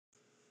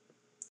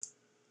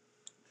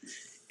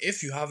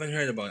If you haven't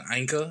heard about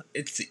Anchor,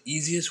 it's the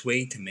easiest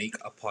way to make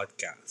a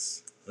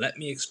podcast. Let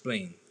me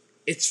explain.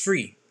 It's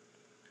free.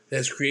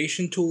 There's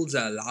creation tools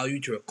that allow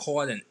you to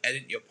record and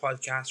edit your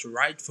podcast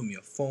right from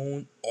your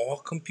phone or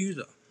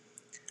computer.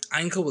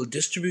 Anchor will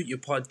distribute your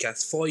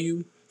podcast for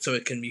you so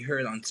it can be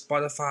heard on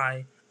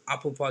Spotify,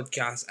 Apple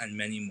Podcasts, and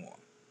many more.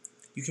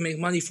 You can make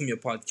money from your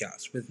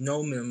podcast with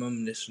no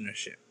minimum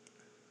listenership.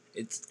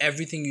 It's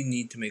everything you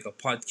need to make a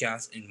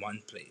podcast in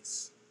one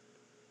place.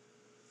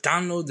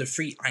 Download the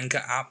free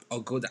Anchor app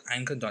or go to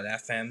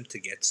anchor.fm to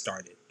get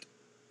started.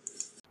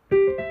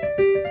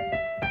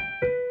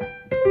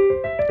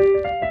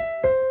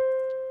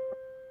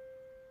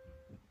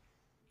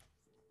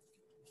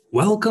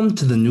 Welcome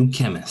to the new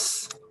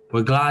Chemist.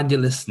 We're glad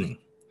you're listening.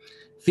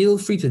 Feel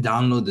free to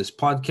download this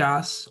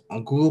podcast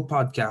on Google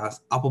Podcasts,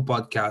 Apple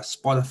Podcasts,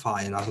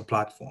 Spotify, and other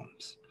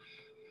platforms.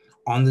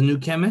 On the new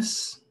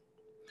Chemist,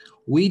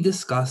 we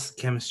discuss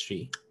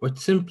chemistry, which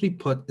simply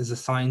put is the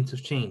science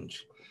of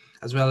change,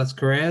 as well as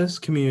careers,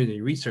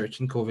 community, research,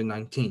 and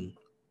COVID-19.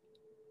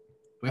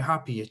 We're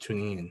happy you're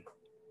tuning in.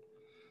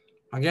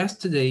 My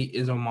guest today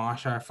is Omar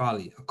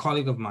Sharifali, a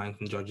colleague of mine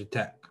from Georgia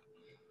Tech.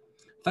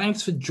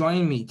 Thanks for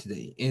joining me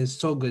today. It is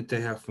so good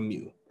to hear from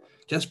you.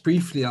 Just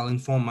briefly, I'll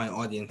inform my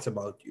audience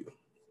about you.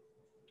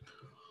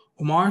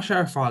 Omar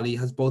Sharifali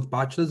has both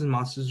bachelor's and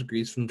master's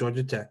degrees from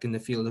Georgia Tech in the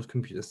field of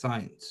computer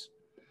science.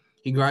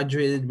 He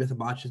graduated with a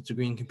bachelor's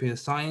degree in computer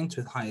science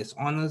with highest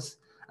honors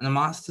and a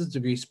master's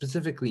degree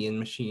specifically in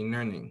machine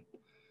learning.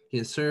 He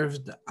has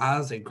served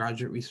as a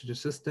graduate research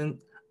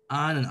assistant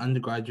and an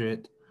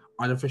undergraduate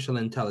artificial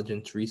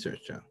intelligence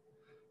researcher.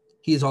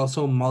 He is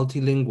also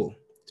multilingual,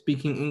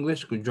 speaking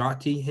English,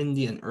 Gujarati,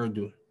 Hindi, and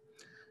Urdu.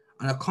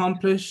 An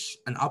accomplished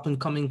and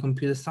up-and-coming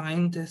computer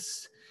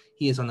scientist,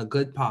 he is on a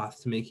good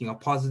path to making a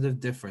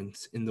positive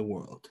difference in the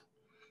world.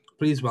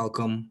 Please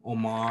welcome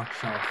Omar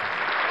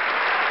Sharifali.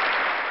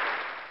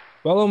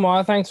 Well,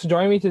 Omar, thanks for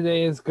joining me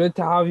today. It's good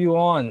to have you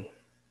on.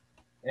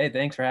 Hey,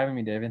 thanks for having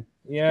me, David.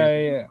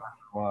 Yeah.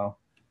 Wow.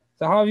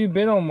 So how have you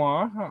been,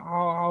 Omar?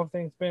 How have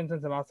things been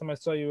since the last time I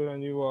saw you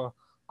and you were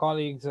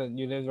colleagues and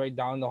you lived right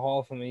down the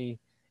hall from me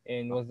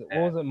in, what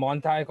was it,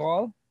 Montauk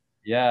Hall?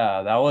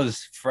 Yeah, that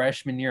was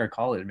freshman year of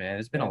college, man.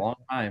 It's been a long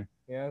time.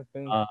 Yeah, it's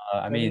been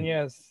 7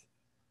 years.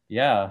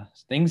 Yeah,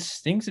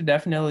 things have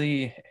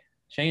definitely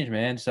changed,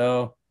 man.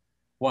 So,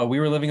 we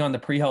were living on the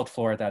pre-health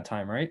floor at that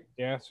time, right?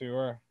 Yes, we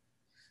were.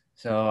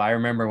 So I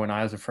remember when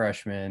I was a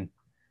freshman,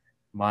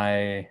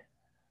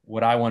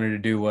 what I wanted to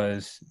do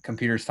was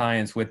computer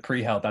science with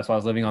pre-health. That's why I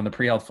was living on the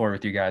pre-health floor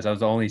with you guys. I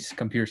was the only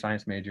computer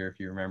science major, if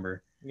you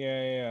remember.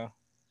 Yeah.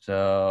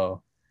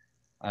 So,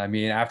 I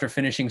mean, after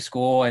finishing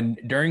school and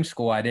during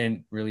school, I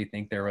didn't really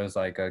think there was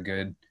like a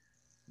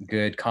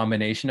good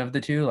combination of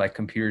the two, like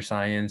computer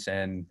science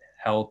and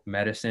health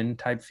medicine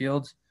type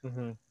fields.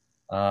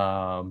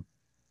 Mm-hmm.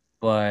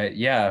 But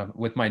yeah,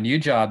 with my new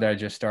job that I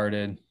just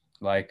started,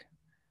 like,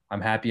 I'm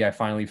happy I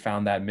finally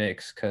found that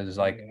mix because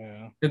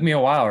it took me a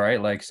while,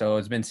 right? Like, so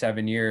it's been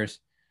 7 years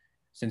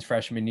since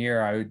freshman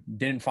year. I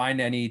didn't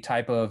find any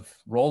type of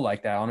role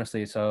like that,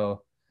 honestly.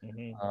 So,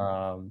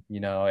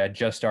 I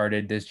just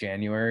started this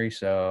January.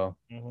 So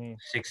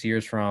 6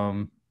 years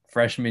from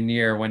freshman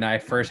year, when I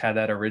first had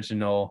that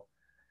original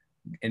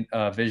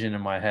vision in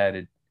my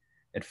head,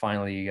 it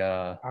finally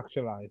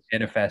actualized,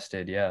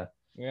 manifested. Yeah.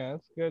 Yeah,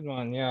 that's good,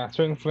 man. Yeah,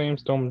 certain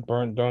flames don't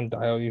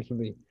die out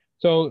usually.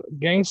 So,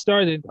 getting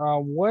started,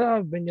 what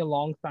have been your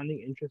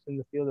long-standing interest in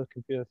the field of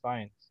computer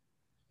science?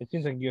 It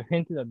seems like you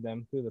hinted at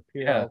them through the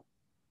peer help.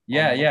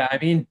 Yeah. I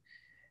mean,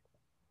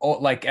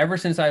 like ever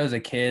since I was a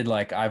kid,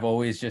 like I've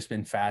always just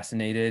been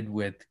fascinated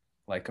with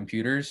like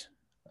computers.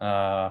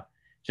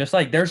 Just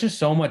like there's just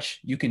so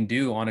much you can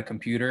do on a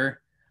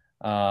computer,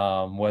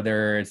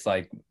 whether it's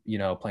like,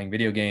 playing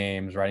video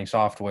games, writing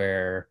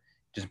software,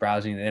 just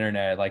browsing the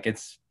internet. Like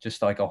it's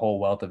just like a whole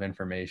wealth of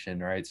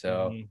information, right?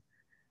 So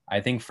I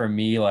think for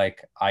me,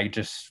 like I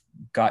just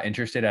got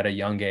interested at a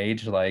young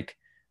age. Like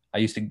I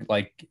used to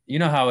like,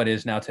 how it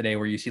is now today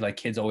where you see like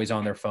kids always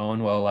on their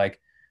phone. Well, like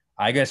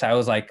I guess I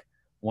was like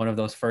one of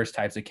those first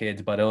types of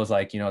kids, but it was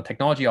like,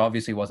 technology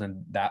obviously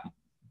wasn't that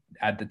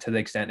to the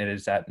extent it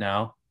is at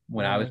now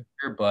when I was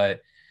here,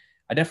 but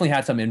I definitely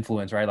had some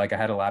influence, right? Like I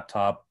had a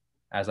laptop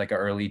as like an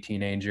early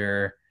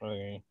teenager. So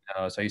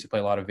I used to play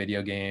a lot of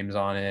video games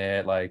on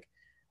it. Like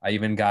I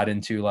even got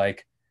into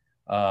like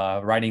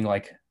writing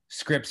like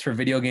scripts for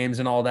video games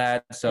and all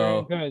that.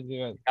 So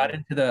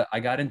I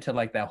got into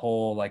like that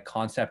whole like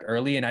concept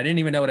early, and I didn't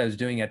even know what I was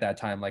doing at that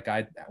time. Like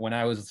when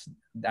I was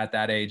at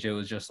that age, it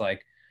was just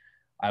like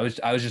I was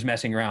just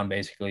messing around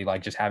basically,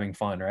 like just having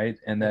fun, right?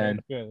 And then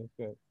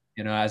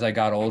as I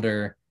got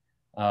older,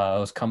 I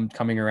was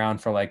coming around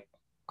for like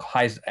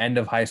end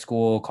of high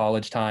school,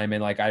 college time,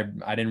 and like I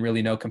didn't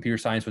really know computer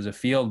science was a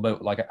field,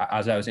 but like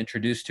as I was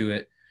introduced to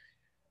it,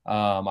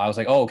 I was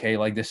like, oh, okay,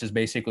 like this is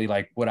basically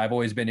like what I've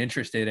always been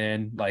interested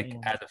in, like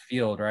as a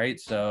field, right?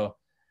 So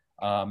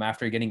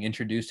after getting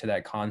introduced to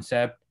that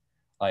concept,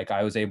 like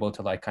I was able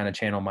to like kind of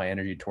channel my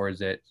energy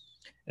towards it.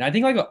 And I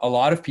think like a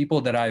lot of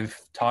people that I've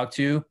talked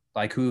to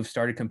like who've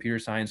started computer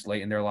science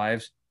late in their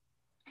lives,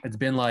 it's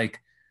been like,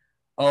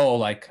 oh,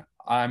 like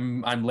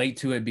I'm late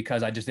to it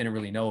because I just didn't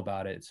really know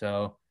about it.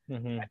 So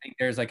I think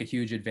there's like a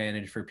huge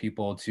advantage for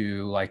people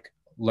to like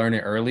learn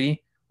it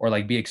early or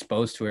like be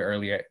exposed to it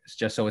earlier,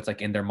 just so it's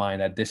like in their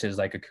mind that this is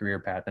like a career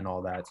path and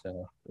all that.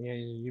 So Yeah,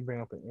 you bring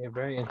up a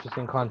very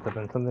interesting concept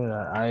and something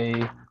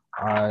that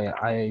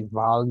I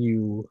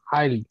value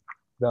highly.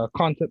 The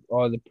concept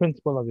or the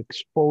principle of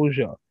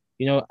exposure.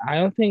 I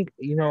don't think,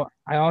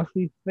 I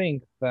honestly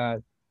think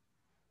that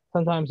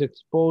sometimes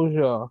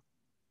exposure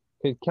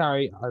could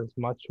carry as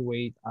much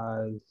weight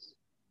as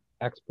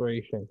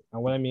exploration.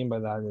 And what I mean by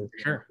that is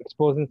sure.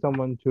 exposing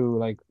someone to,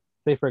 like,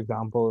 say for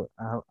example,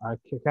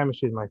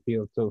 chemistry is my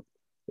field, so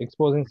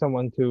exposing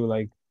someone to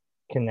like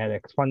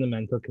kinetics,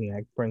 fundamental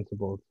kinetic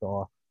principles,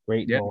 or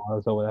rate Yeah.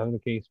 laws, or whatever the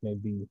case may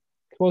be,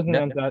 exposing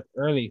Yeah. them to that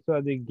early so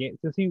that they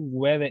get to see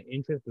where their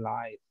interest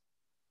lies.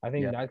 I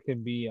think Yeah. that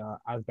could be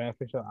as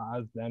beneficial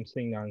as them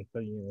sitting down and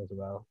studying it as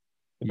well,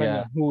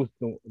 Yeah.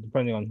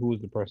 depending on who's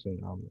the person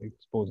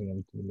exposing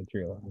them to the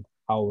material and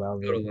how well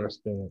they're Totally.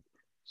 versed in it.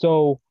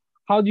 So,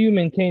 how do you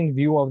maintain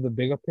view of the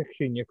bigger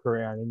picture in your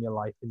career and in your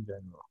life in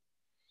general?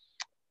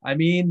 I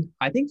mean,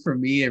 I think for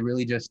me, it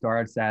really just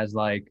starts as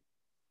like,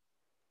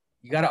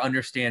 you got to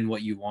understand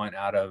what you want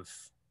out of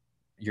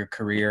your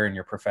career and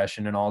your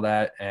profession and all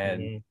that.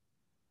 And Mm-hmm.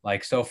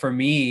 like, so for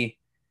me,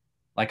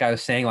 like I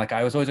was saying, like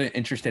I was always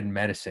interested in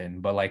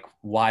medicine, but like,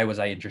 why was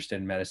I interested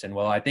in medicine?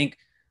 Well, I think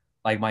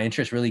like my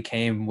interest really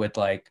came with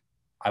like,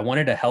 I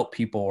wanted to help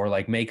people or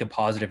like make a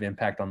positive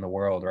impact on the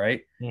world,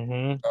 right?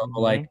 Mm-hmm. So Mm-hmm.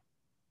 like,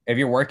 if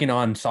you're working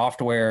on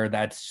software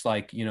that's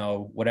like, you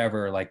know,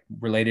 whatever, like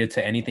related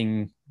to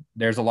anything,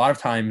 there's a lot of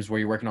times where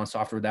you're working on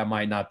software that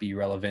might not be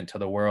relevant to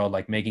the world,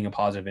 like making a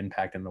positive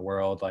impact in the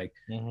world, like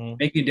Mm-hmm.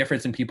 making a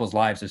difference in people's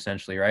lives,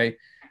 essentially, right?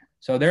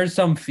 So there's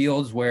some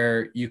fields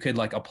where you could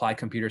like apply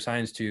computer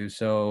science to.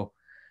 So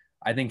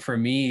I think for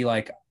me,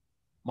 like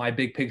my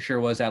big picture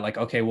was that like,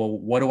 okay, well,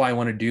 what do I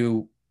want to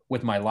do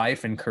with my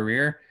life and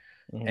career?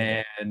 Mm-hmm.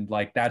 And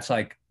like that's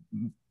like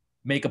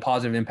make a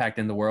positive impact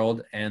in the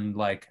world and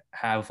like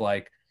have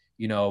like,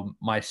 you know,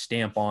 my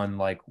stamp on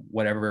like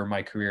whatever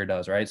my career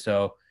does, right?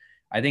 So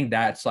I think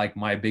that's like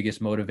my biggest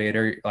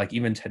motivator. Like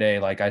even today,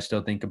 like I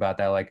still think about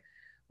that, like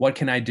what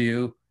can I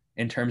do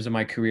in terms of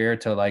my career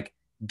to like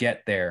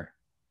get there?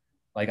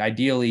 Like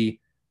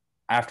ideally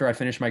after I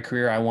finish my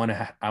career, I want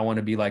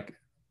to be like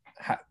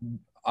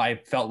I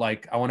felt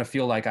like I want to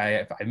feel like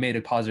I made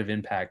a positive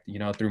impact, you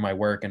know, through my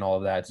work and all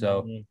of that.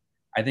 So Mm-hmm.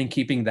 I think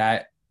keeping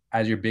that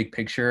as your big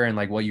picture and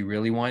like what you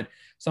really want.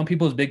 Some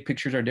people's big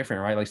pictures are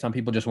different, right? Like some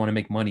people just want to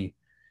make money.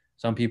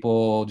 Some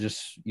people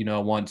just, you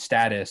know, want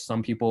status.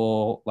 Some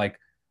people like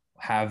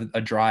have a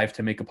drive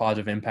to make a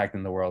positive impact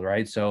in the world,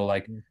 right? So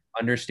like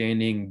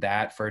understanding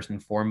that first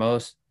and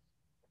foremost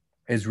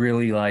is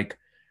really like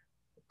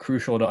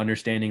crucial to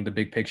understanding the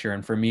big picture.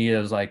 And for me, it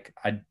was like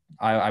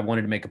I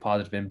wanted to make a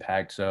positive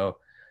impact. So,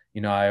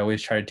 you know, I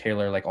always try to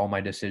tailor like all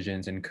my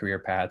decisions and career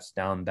paths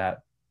down that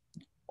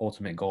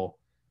ultimate goal.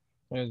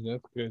 That's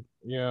good.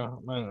 Yeah,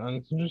 man,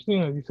 and it's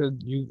interesting that you said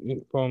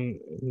from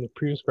in the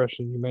previous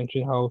question you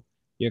mentioned how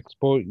you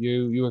exposed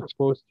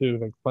to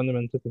like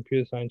fundamental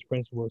computer science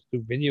principles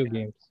through video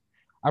games.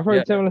 I've Yeah.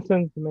 heard similar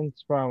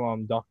sentiments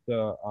from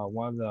Doctor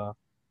one of the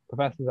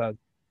professors at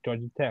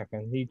Georgia Tech,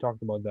 and he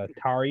talked about the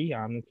Atari.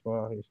 I'm not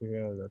sure if you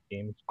hear the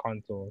games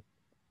console.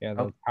 Yeah,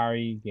 Oh, the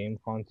Atari game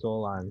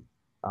console, and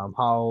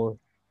how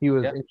he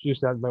was yeah.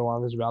 introduced that by one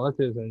of his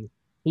relatives, and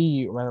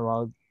he went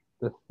around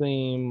the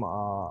same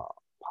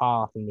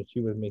path in which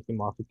he was making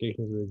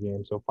modifications to the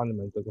game, so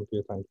fundamental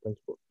computer science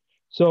principles.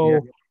 Yeah.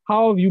 So,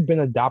 how have you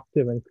been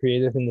adaptive and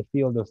creative in the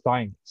field of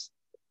science,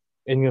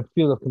 in the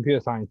field of computer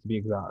science to be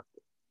exact?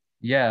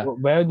 Yeah.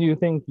 Where do you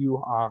think you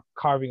are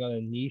carving out a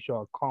niche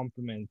or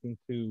complement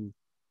into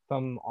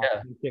some Yeah.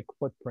 authentic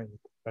footprint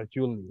that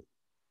you'll leave?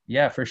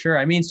 Yeah, for sure.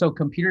 I mean, so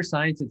computer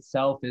science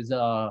itself is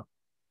a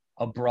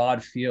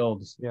broad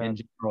field Yeah. in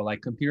general.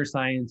 Like computer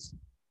science,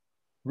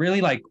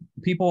 really like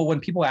people when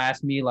people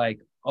ask me like,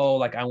 oh,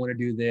 like I want to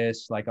do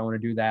this, like I want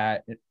to do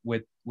that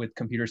with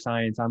computer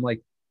science, I'm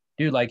like,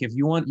 dude, like if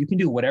you want, you can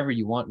do whatever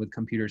you want with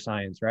computer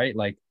science, right?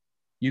 Like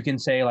you can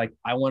say like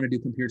I want to do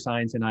computer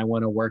science and I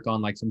want to work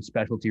on like some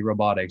specialty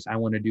robotics. I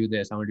want to do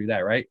this, I want to do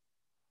that, right?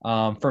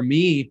 For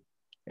me,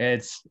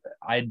 it's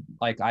I've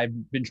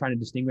been trying to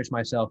distinguish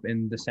myself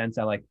in the sense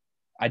that like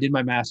I did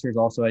my master's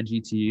also at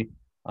GT,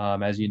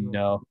 as you Mhm.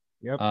 know,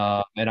 Yep.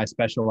 and I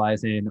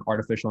specialize in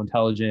artificial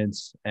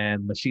intelligence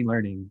and machine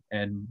learning.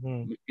 And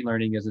Hmm. machine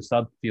learning is a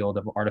subfield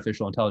of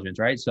artificial intelligence,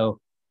 right? So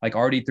like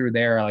already through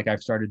there, like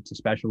I've started to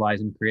specialize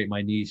and create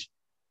my niche.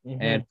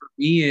 And Hmm. for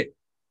me,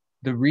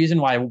 the reason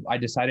why I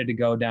decided to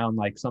go down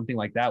like something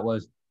like that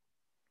was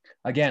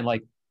again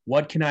like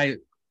what can I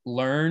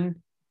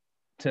learn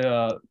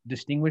to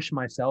distinguish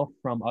myself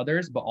from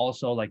others, but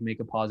also like make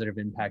a positive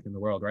impact in the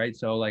world, right?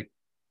 So like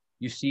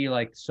you see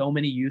like so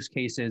many use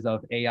cases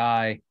of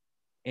AI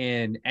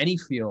in any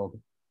field,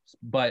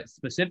 but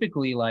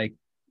specifically like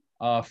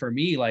for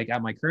me, like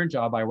at my current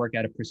job, I work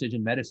at a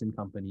precision medicine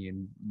company,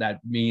 and that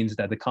means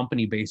that the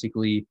company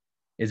basically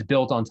is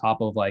built on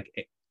top of like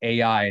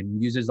AI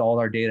and uses all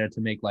our data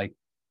to make like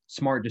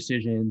smart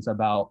decisions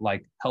about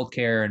like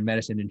healthcare and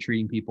medicine and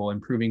treating people,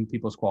 improving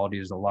people's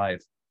qualities of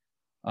life.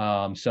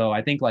 So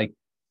I think like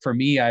for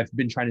me, I've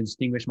been trying to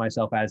distinguish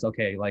myself as,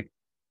 okay, like,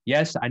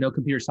 yes, I know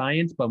computer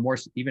science, but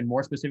even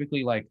more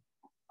specifically, like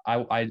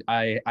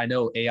I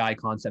know AI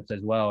concepts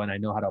as well, and I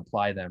know how to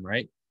apply them,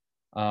 right?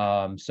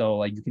 So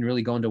like you can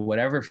really go into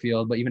whatever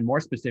field, but even more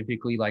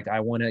specifically, like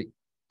I want to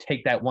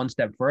take that one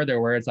step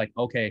further where it's like,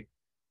 okay,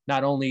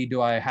 not only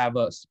do I have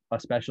a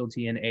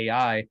specialty in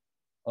AI,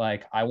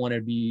 like I want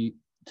to be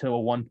to a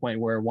one point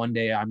where one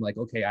day I'm like,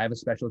 okay, I have a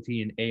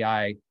specialty in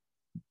AI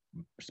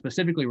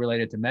specifically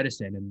related to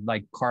medicine, and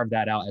like carve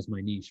that out as my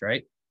niche,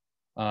 right?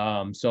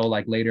 So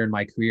like later in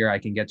my career, I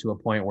can get to a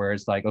point where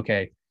it's like,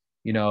 okay,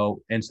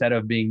 instead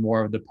of being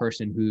more of the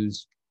person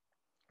who's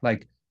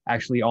like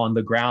actually on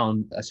the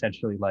ground,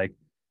 essentially like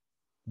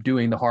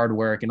doing the hard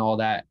work and all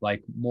that,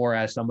 like more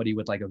as somebody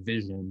with like a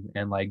vision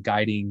and like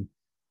guiding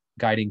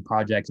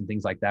projects and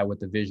things like that with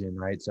the vision,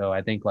 right? So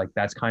I think like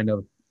that's kind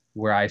of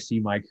where I see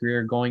my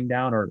career going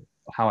down, or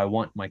how I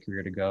want my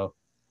career to go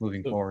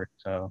moving forward.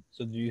 So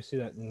do you see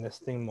that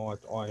investing more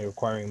or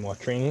requiring more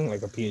training,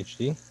 like a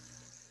PhD?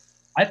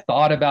 I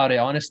thought about it.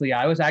 Honestly,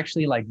 I was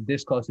actually like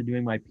this close to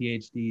doing my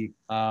PhD.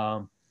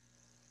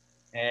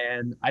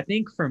 And I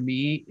think for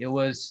me, it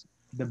was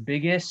the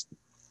biggest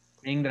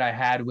thing that I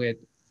had with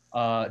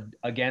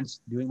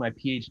against doing my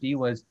PhD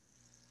was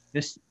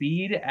the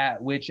speed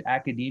at which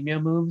academia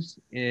moves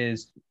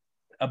is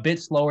a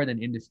bit slower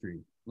than industry.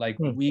 Like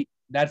I think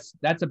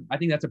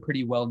that's a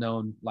pretty well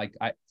known like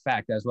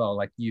fact as well.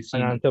 Like you've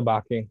seen Financial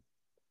backing.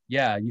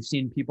 Yeah, you've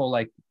seen people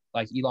like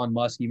Elon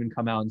Musk even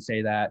come out and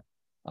say that,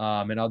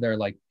 and other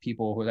like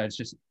people who that's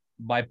just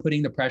by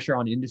putting the pressure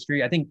on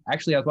industry. I think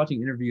actually I was watching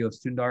an interview of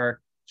Sundar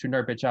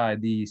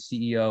Pichai, the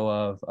CEO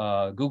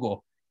of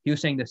Google. He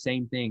was saying the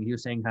same thing. He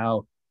was saying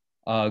how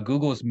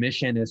Google's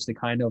mission is to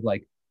kind of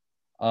like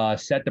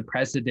set the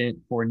precedent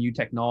for new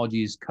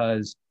technologies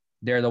because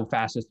they're the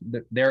fastest.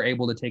 They're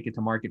able to take it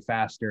to market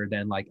faster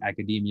than like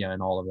academia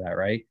and all of that,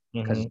 right?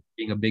 Because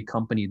being a big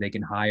company, they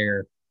can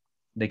hire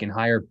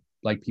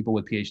like people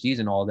with PhDs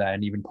and all that,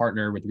 and even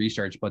partner with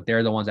research, but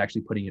they're the ones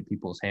actually putting it in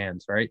people's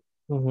hands, right?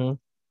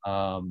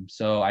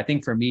 So I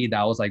think for me,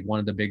 that was like one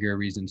of the bigger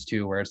reasons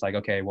too, where it's like,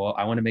 okay, well,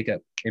 I want to make an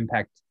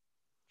impact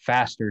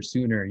faster,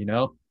 sooner,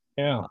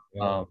 Yeah.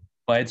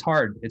 But it's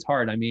hard. It's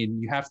hard. I mean,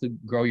 you have to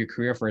grow your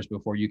career first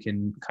before you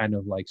can kind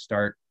of like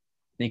start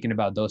thinking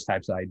about those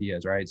types of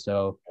ideas, right?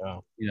 So,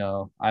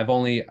 I've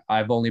only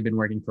been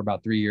working for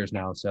about 3 years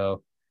now,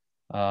 so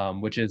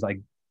which is like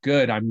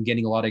good. I'm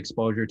getting a lot of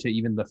exposure to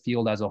even the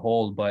field as a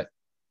whole, but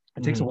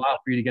it takes a while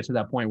for you to get to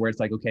that point where it's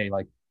like, okay,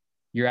 like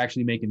you're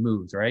actually making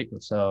moves, right?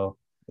 So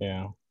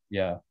yeah,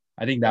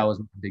 I think that was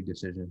a big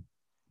decision.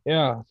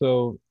 Yeah,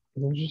 so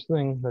it's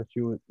interesting that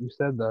you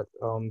said that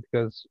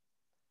because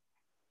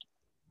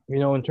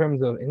in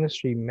terms of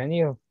industry,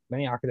 many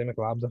academic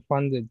labs are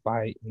funded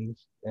by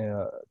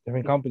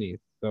different companies.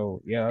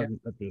 So yeah,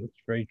 that's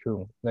very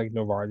true. Like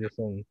Novartis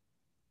and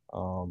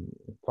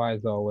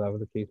Pfizer, or whatever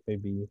the case may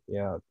be.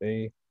 Yeah,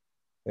 they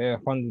are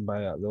funded by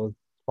those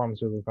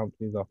pharmaceutical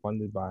companies are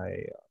funded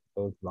by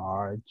those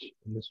large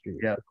industries.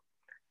 Yeah.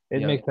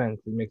 It makes sense.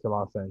 It makes a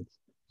lot of sense.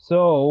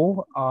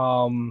 So,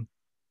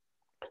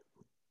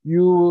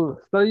 you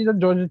studied at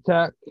Georgia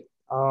Tech.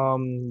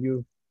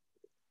 You've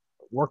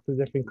worked with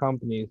different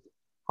companies.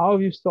 How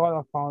have you sort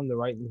of found the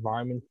right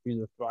environment for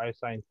you to thrive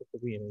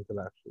scientifically and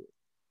intellectually?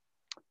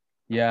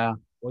 Yeah.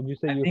 Would you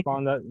say you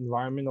found that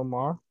environment,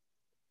 Omar?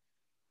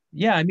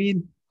 Yeah, I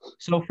mean,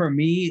 so for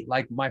me,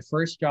 like my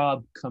first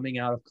job coming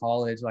out of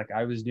college, like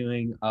I was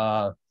doing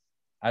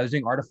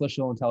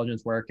artificial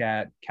intelligence work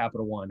at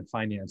Capital One, a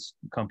finance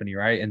company,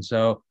 right? And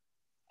so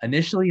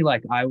initially,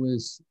 like I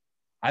was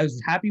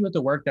happy with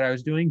the work that I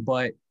was doing,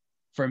 but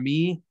for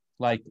me,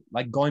 like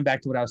going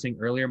back to what I was saying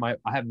earlier, I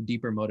have a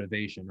deeper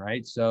motivation,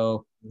 right?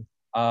 So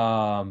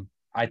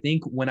I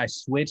think when I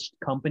switched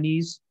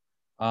companies,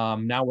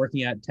 now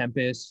working at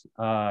Tempest, it's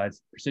a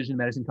precision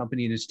medicine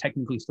company, it is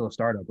technically still a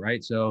startup,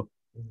 right? So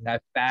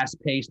that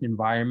fast-paced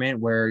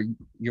environment where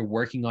you're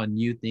working on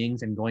new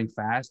things and going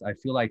fast, I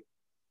feel like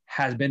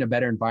has been a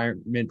better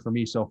environment for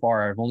me so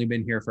far. I've only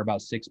been here for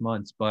about 6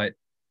 months, but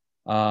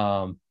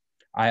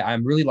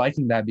I'm really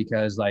liking that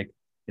because like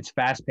it's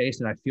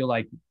fast-paced and I feel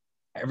like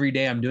every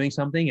day I'm doing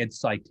something,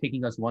 it's like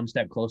taking us one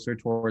step closer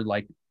toward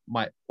like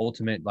my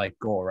ultimate like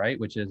goal, right?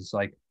 Which is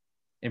like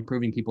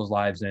improving people's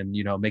lives and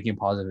making a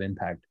positive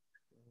impact.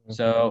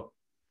 So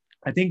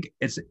I think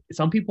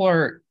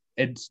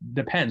it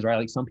depends, right?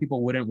 Like some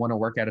people wouldn't want to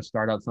work at a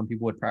startup. Some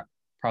people would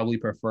probably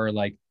prefer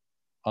like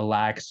a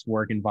lax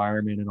work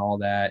environment and all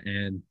that.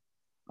 And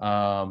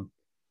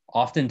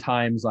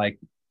oftentimes like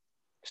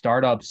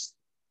startups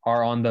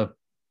are on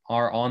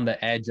the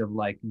edge of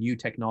like new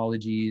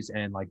technologies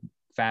and like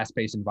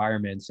fast-paced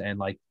environments and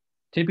like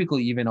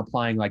typically even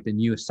applying like the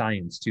newest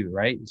science too,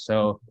 right?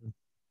 So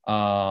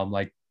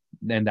like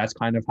then that's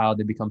kind of how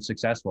they become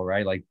successful,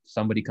 right? Like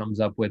somebody comes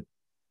up with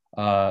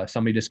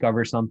somebody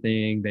discovers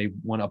something, they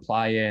want to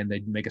apply it, and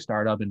they make a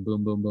startup, and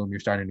boom, boom, boom, you're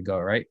starting to go,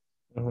 right?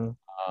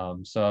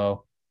 Mm-hmm.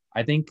 So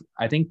I think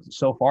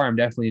so far I'm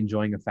definitely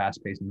enjoying a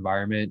fast-paced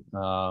environment.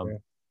 Yeah.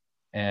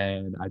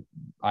 And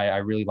I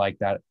really like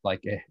that.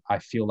 Like I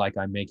feel like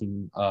I'm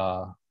making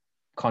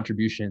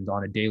contributions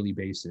on a daily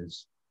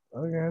basis.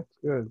 Okay, that's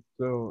good.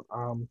 So,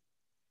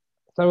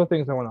 several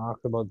things I want to ask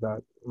about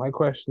that. My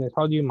question is,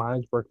 how do you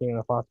manage working in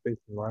a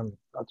fast-paced environment?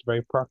 That's a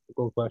very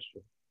practical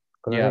question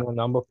because I Yeah, think a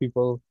number of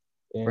people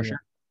for in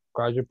sure.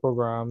 graduate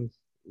programs,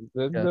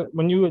 Yeah,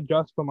 when you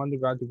adjust from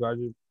undergrad to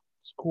graduate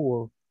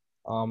school,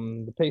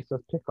 the pace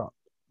does pick up.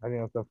 I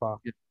think that's a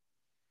fact yeah,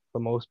 for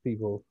most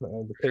people. The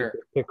for pace sure.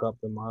 does pick up.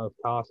 The amount of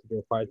tasks that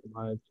you're required to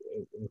manage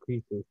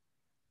increases.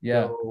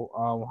 Yeah, So,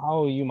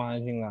 how are you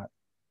managing that,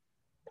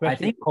 I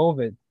especially think with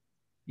COVID?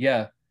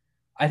 yeah.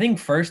 I think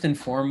first and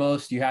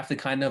foremost, you have to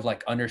kind of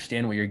like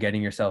understand what you're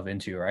getting yourself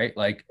into, right?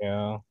 Like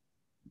Yeah.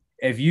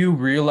 if you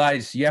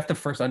realize you have to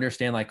first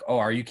understand like, oh,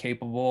 are you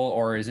capable,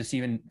 or is this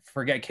even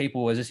forget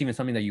capable, is this even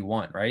something that you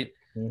want, right?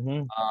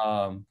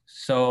 Mm-hmm.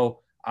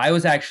 So I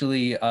was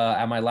actually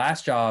at my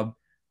last job,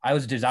 I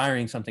was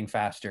desiring something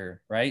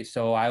faster, right?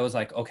 So I was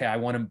like, okay, I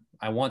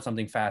want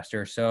something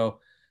faster. So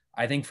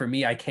I think for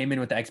me, I came in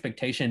with the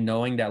expectation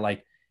knowing that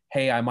like,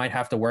 hey, I might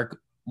have to work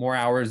more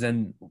hours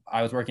than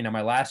I was working at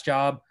my last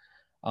job.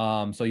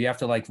 So you have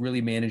to like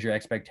really manage your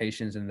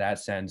expectations in that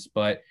sense.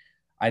 But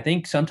I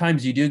think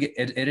sometimes you do get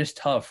it is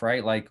tough,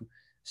 right? Like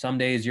some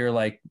days you're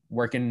like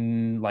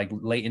working like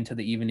late into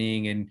the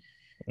evening, and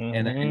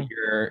then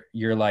Mm-hmm.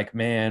 you're like,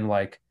 man,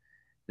 like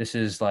this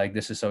is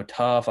so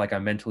tough, like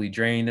I'm mentally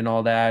drained and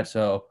all that.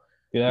 So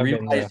Yeah, I've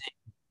been realizing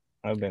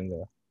there. I've been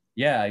there.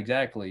 yeah,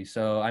 exactly.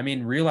 So I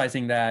mean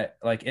realizing that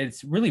like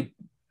it's really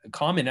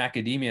common in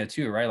academia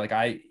too, right? Like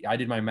I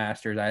did my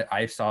master's,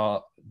 I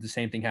saw the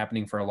same thing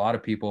happening for a lot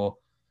of people.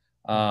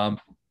 um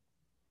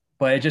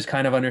but it just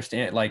kind of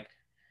understand like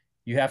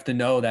you have to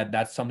know that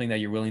that's something that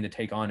you're willing to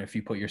take on if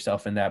you put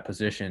yourself in that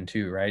position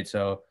too, right?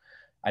 So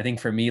I think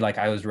for me, like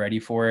I was ready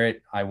for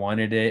it, I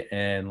wanted it,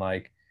 and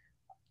like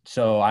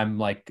so I'm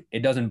like it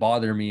doesn't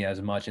bother me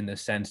as much in the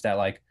sense that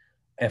like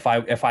if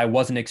I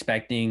wasn't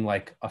expecting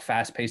like a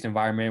fast-paced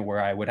environment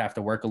where I would have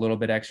to work a little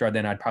bit extra,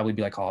 then I'd probably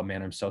be like, oh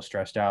man, I'm so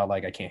stressed out,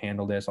 like I can't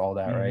handle this, all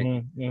that, right?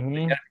 Mm-hmm. You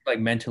Mm-hmm. gotta be, like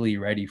mentally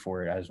ready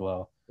for it as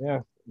well.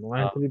 Yes. uh,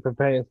 Mentally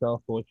prepare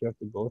yourself for what you have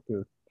to go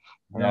through.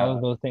 And yeah, all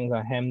of those things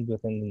are hemmed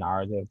within the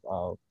narrative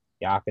of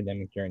the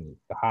academic journey,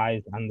 the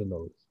highs and the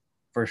lows.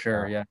 for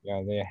sure, yeah,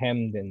 Yeah, they're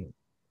hemmed in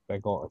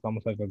it's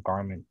almost like a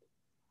garment.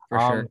 for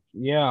sure.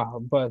 Yeah,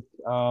 but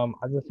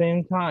at the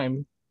same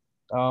time,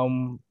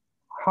 um,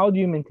 how do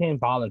you maintain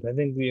balance? I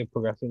think we are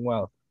progressing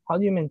well. How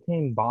do you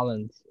maintain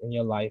balance in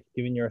your life,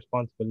 given your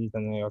responsibilities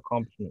and your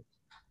accomplishments?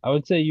 I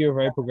would say you're a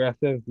very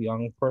progressive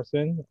young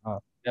person, a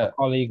Yeah,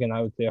 colleague, and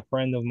I would say a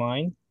friend of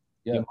mine.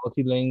 yeah. You're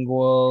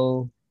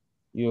multilingual.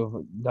 You've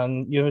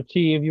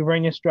achieved, you've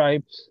earned your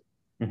stripes.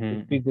 You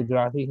Hmm. speak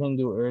Gujarati,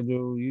 Hindu,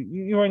 Urdu.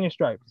 You earn your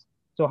stripes.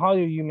 So how do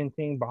you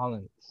maintain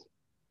balance?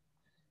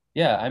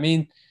 Yeah, I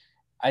mean,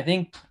 I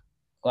think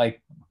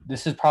like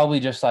this is probably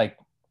just like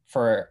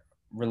for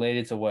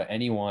related to what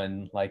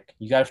anyone like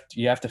you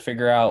have to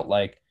figure out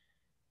like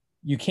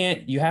you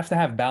have to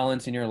have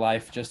balance in your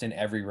life just in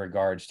every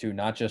regards too,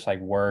 not just like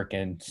work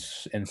and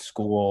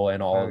school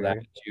and all of that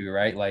Okay. too,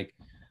 right? Like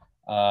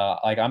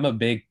I'm a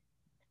big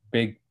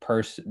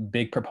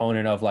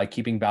proponent of like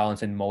keeping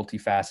balance in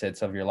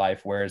multifacets of your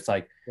life, where it's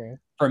like Okay.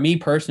 for me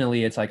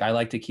personally, it's like I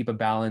like to keep a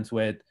balance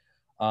with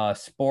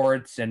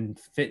sports and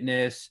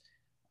fitness,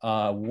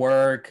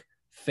 work,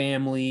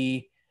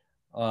 family,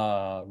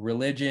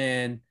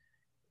 religion.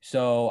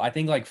 So I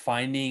think like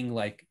finding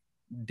like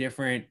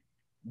different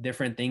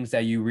different things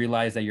that you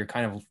realize that you're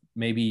kind of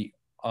maybe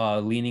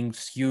leaning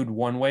skewed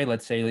one way.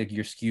 Let's say like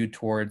you're skewed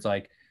towards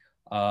like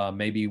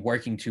maybe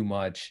working too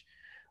much.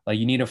 Like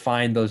you need to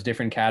find those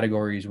different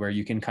categories where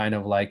you can kind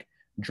of like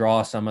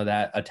draw some of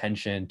that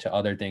attention to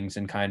other things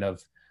and kind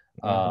of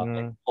like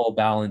Mm-hmm. full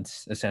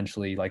balance,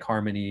 essentially like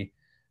harmony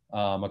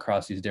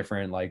across these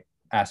different like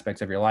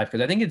aspects of your life.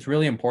 Because I think it's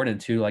really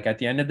important too. Like at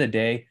the end of the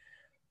day,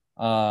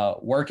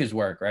 work is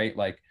work, right?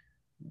 Like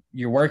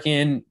you're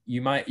working,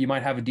 you might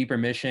have a deeper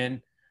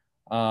mission,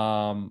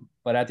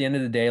 but at the end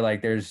of the day,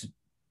 like there's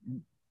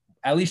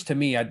at least to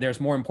me, there's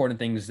more important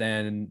things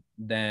than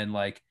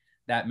like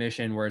that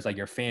mission. Whereas like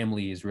your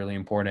family is really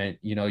important.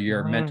 You know,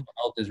 your Mm-hmm. mental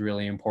health is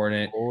really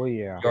important. Oh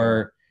yeah.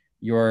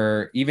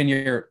 Your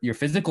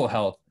physical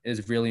health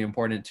is really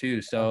important too.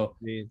 Yes, So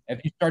indeed.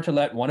 if you start to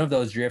let one of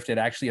those drift, it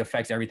actually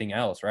affects everything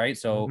else, right?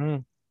 So Mm-hmm.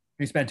 if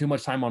you spend too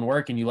much time on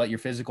work and you let your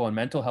physical and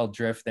mental health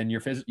drift, then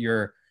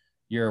your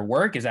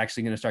work is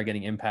actually going to start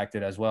getting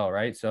impacted as well,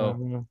 right? So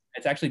Mm-hmm.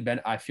 it's actually been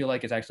I feel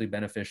like it's actually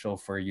beneficial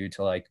for you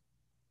to like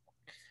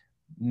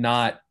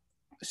not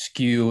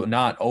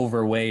not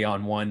overweigh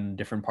on one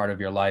different part of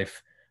your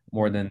life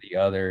more than the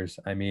others.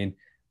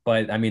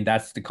 But I mean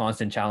that's the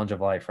constant challenge of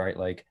life, right?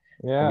 Like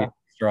Yeah.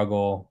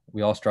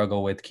 we all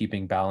struggle with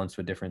keeping balance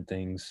with different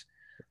things.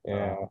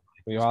 Yeah,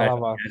 we all have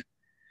especially a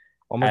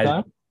one more as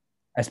time.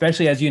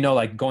 especially as you know,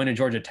 like going to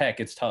Georgia Tech,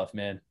 it's tough,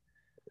 man.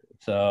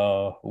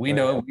 So we Yeah,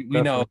 know we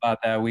know definitely. about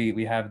that.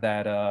 We have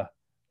that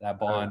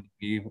bond.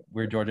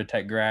 We're Georgia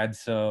Tech grads,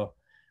 so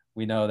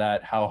we know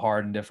that how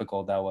hard and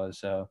difficult that was.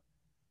 So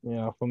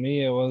Yeah, for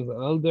me it was a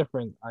little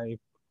different.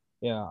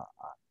 Yeah,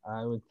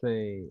 I would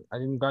say I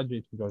didn't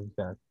graduate from Georgia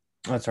Tech.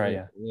 that's right,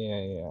 yeah.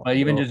 Yeah. But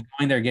even So just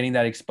going there, getting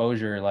that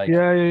exposure, like tough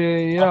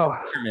yeah.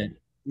 environment.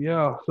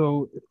 Yeah,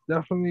 so it's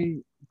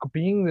definitely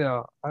being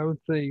there. I would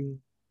say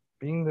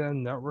being there,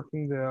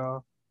 networking there,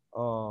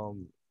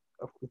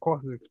 of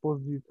course, it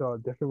exposes you to a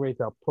different way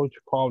to approach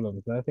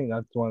problems, and I think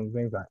that's one of the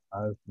things that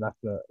has left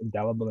an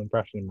indelible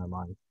impression in my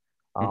mind.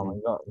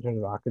 Mhm. In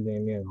terms of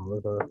academia and all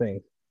those other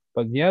things.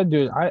 But yeah,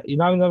 dude, I've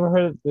never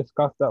heard it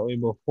discussed that way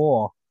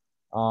before.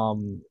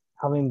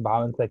 Having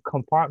balance, like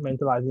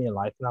compartmentalizing your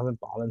life and having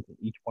balance in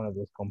each one of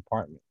those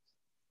compartments.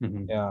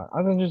 Mhm. Yeah,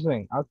 that's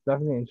interesting. That's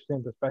definitely an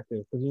interesting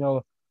perspective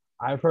because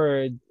I've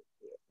heard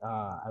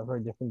I've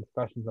heard different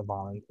discussions of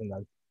balance and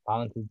that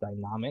balance is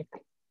dynamic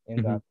and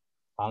Mhm. that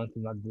balance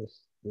is not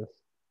this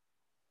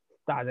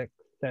static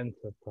sense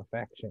of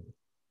perfection,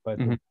 but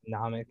Mhm. it's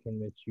dynamic in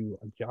which you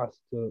adjust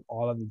to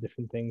all of the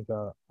different things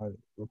that are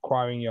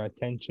requiring your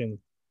attention,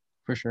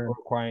 For sure.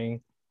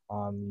 requiring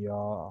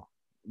your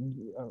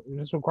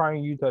just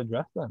requiring you to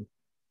address them.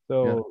 Yeah.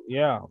 So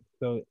yeah,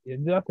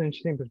 that's an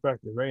interesting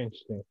perspective, very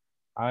interesting.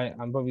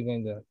 I'm probably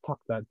going to tuck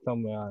that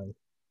somewhere and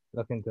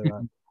look into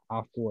that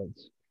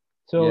afterwards.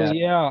 So Yeah.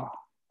 yeah,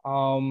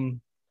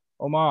 um,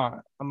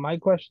 Omar, my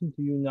question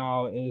to you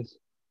now is,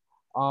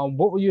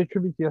 what would you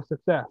attribute to your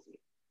success?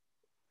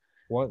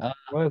 What Uh,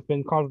 what has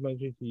been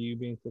complementary to you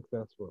being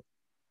successful?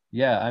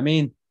 yeah. I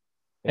mean, Is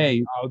it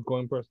hey,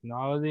 outgoing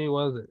personality?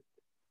 What is it?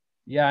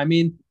 yeah. I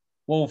mean,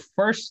 well,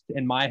 first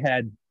in my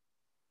head,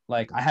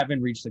 like I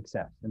haven't reached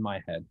success in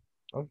my head.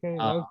 Okay,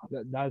 Uh,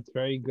 that's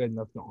very good.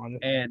 That's an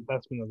honest and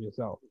assessment of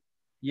yourself.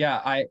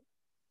 yeah,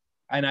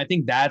 I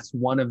think that's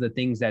one of the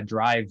things that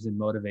drives and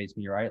motivates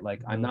me, right?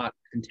 Like I'm Hmm. not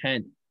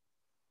content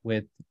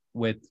with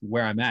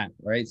where I'm at,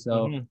 right?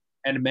 So, Hmm.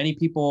 and many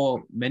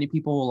people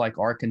like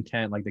are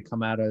content, like they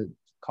come out of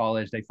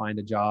college, they find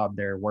a job,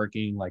 they're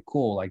working, like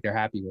cool, like they're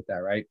happy with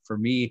that, right? For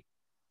me,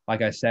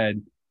 like I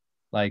said,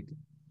 like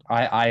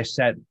I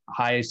set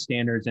high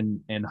standards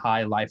and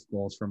high life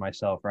goals for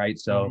myself, right?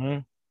 So Hmm.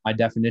 my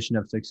definition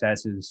of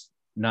success is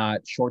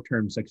not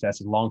short-term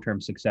success, is long-term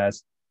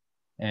success.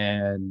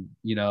 And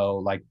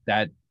like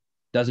that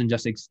doesn't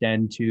just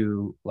extend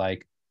to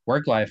like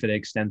work life, it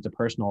extends to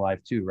personal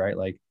life too, right?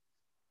 Like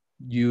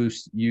you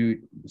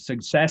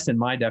success in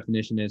my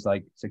definition is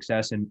like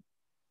success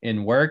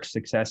in work,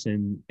 success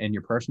in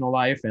your personal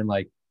life, and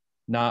like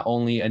not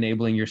only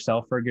enabling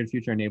yourself for a good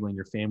future, enabling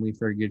your family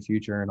for a good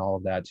future and all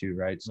of that too,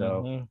 right?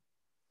 So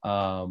Hmm.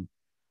 um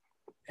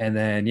and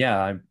then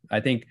yeah, I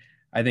think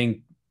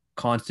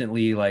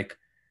constantly like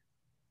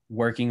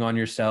working on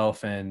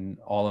yourself and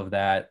all of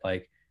that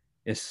like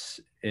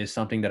is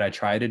something that I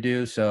try to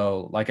do.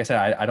 So like I said,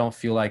 I don't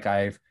feel like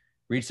I've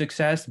reached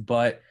success,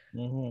 but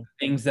Hmm.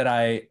 things that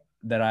I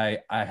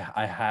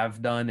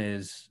have done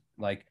is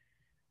like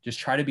just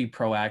try to be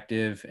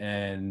proactive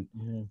and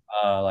Hmm.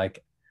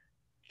 like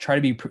try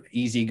to be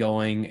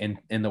easygoing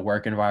in the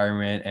work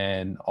environment.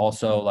 And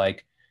also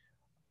like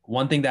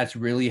one thing that's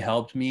really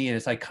helped me, and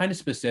it's like kind of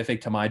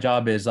specific to my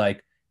job, is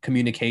like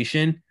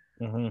communication.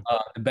 Hmm.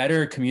 The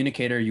better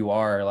communicator you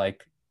are,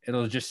 like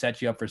it'll just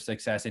set you up for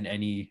success in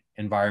any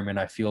environment,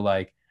 I feel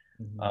like.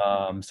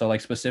 Hmm. So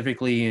like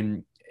specifically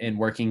in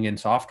working in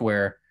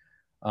software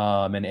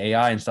and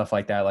AI and stuff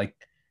like that, like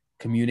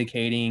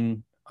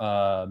communicating,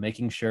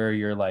 making sure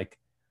you're like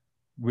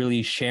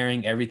really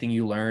sharing everything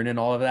you learn and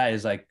all of that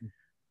is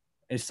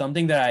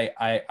something that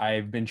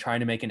I've been trying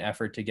to make an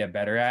effort to get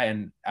better at.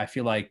 And I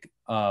feel like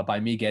by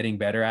me getting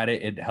better at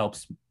it, it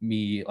helps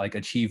me like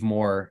achieve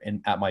more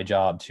at my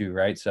job too,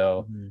 right?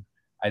 So Hmm.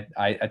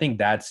 I think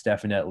that's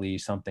definitely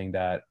something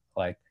that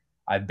like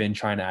I've been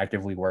trying to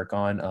actively work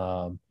on,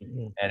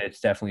 Hmm. and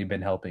it's definitely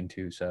been helping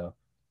too. So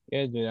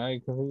Yeah, dude, I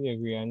completely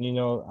agree. And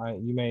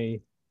you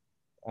may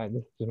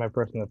this is my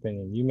personal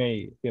opinion. You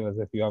may feel as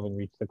if you haven't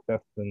reached success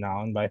as a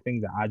noun, but I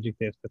think the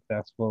adjective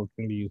successful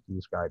can be used to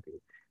describe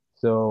you.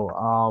 So,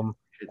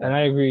 and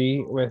I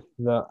agree with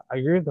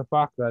the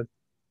fact that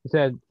you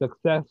said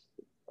success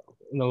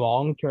in the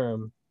long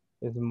term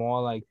is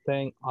more like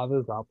setting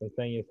others up and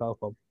setting yourself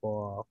up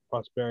for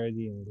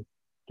prosperity and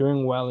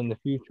doing well in the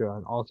future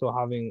and also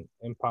having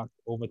impact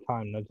over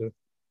time, not just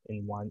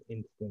in one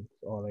instance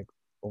or like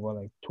over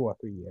like 2 or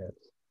 3 years.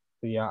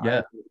 So yeah, I yeah,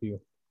 agree with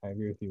you. I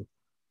agree with you.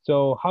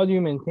 So how do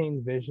you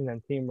maintain vision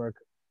and teamwork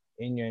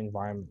in your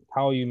environment?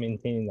 How are you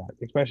maintaining that,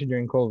 especially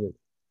during COVID?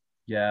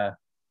 yeah.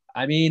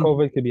 I mean,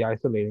 COVID could be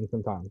isolating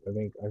sometimes. I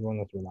think everyone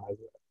has realized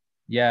that.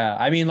 yeah.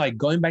 I mean, like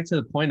going back to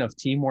the point of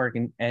teamwork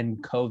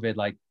and COVID,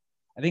 like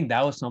I think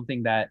that was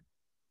something that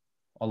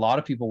a lot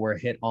of people were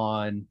hit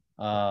on.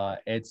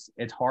 It's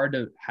hard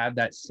to have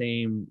that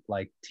same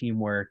like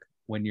teamwork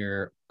when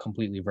you're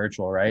completely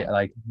virtual, right?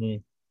 Like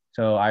Mhm.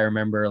 so I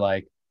remember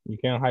like You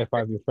can't high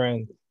five your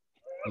friends.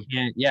 You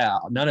can't, yeah,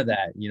 none of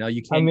that. You know,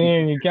 you I can't,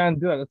 mean, you can't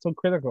do that. That's so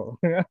critical.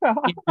 you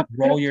can't just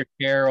roll your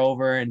chair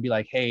over and be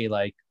like, hey,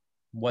 like,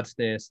 what's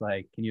this?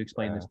 Like, can you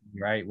explain Yeah. this to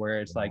me? Right. Where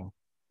it's like Yeah.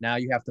 now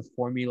you have to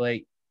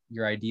formulate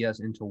your ideas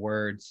into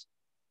words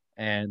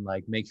and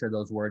like make sure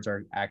those words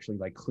are actually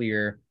like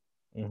clear.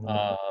 Mhm.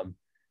 Um,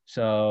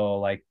 so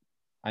like,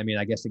 I mean,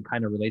 I guess it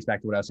kind of relates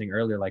back to what I was saying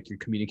earlier. Like your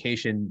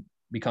communication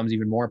becomes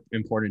even more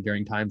important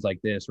during times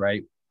like this,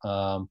 right?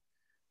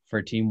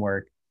 For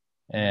teamwork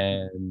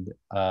and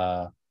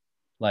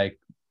like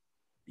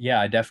yeah,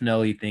 I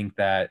definitely think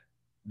that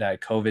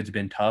COVID's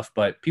been tough,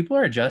 but people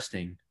are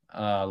adjusting.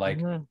 Like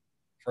Mhm.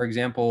 for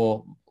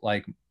example,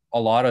 like a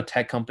lot of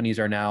tech companies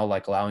are now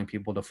like allowing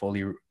people to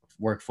fully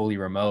work fully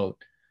remote.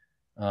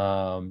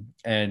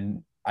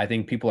 And I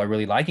think people are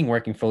really liking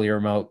working fully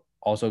remote.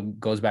 Also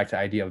goes back to the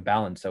idea of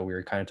balance that we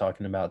were kind of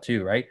talking about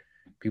too, right?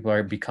 People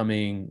are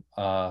becoming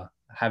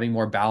having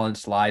more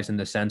balanced lives in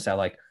the sense that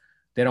like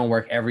they don't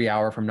work every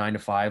hour from 9 to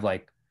 5.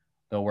 Like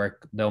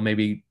they'll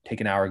maybe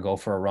take an hour, go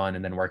for a run,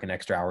 and then work an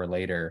extra hour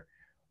later,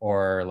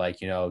 or like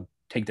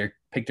pick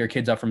their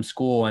kids up from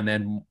school and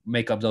then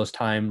make up those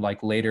time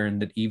like later in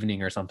the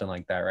evening or something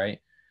like that, right?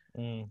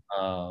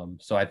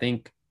 Mm. So I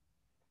think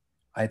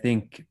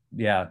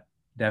yeah,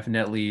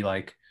 definitely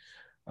like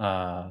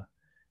uh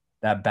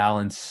that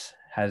balance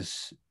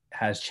has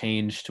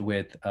changed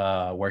with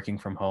working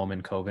from home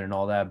and COVID and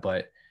all that,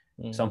 but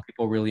some Mm.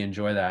 people really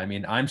enjoy that. I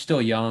mean, I'm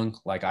still young,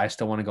 like I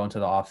still want to go into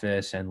the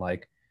office and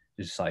like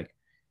just like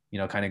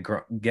kind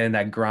of getting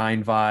that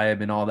grind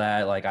vibe and all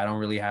that. Like I don't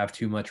really have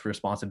too much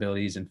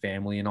responsibilities and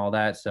family and all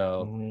that.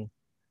 So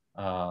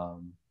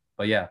Mhm.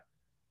 but yeah.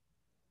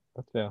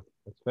 That's fair.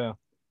 That's fair.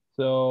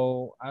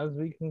 So, as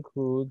we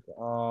conclude,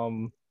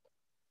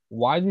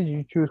 why did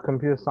you choose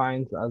computer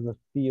science as a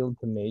field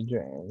to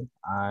major in?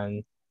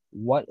 And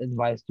what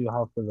advice do you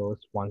have for those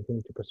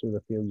wanting to pursue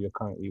the field you're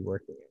currently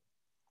working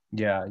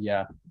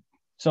Yeah.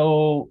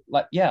 So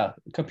like yeah,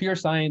 computer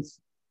science,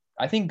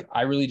 I think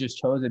I really just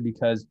chose it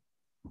because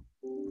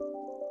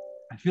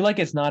I feel like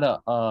it's not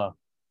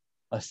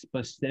a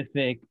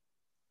specific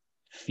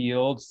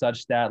field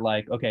such that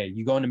like okay,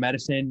 you go into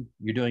medicine,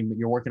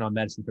 you're working on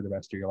medicine for the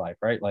rest of your life,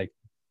 right? Like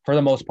for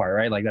the most part,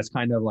 right? Like that's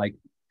kind of like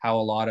how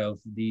a lot of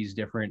these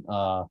different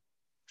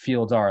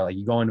fields are. Like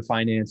you go into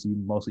finance, you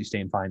mostly stay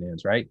in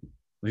finance, right?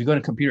 If you go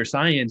to computer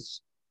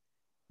science,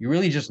 you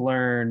really just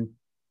learn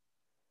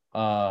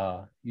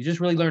you just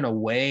really learn a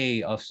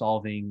way of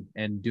solving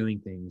and doing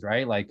things,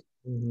 right? Like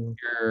in?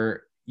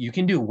 you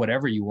can do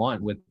whatever you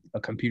want with a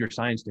computer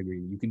science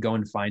degree. You could go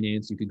into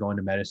finance, you could go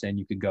into medicine,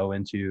 you could go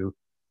into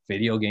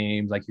video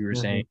games, like you were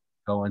saying,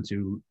 Mm-hmm. go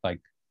into like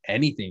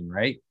anything,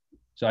 right?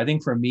 So I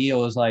think for me, it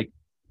was like,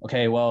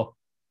 okay, well,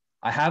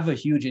 I have a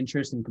huge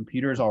interest in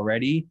computers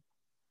already,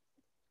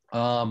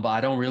 but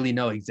I don't really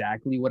know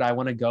exactly what I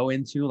want to go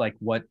into, like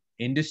what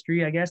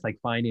industry, I guess, like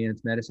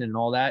finance, medicine, and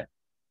all that.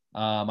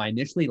 I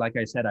initially, like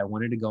I said, I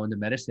wanted to go into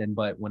medicine,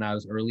 but when I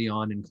was early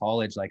on in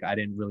college, like I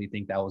didn't really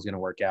think that was going to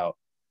work out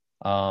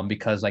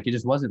because like it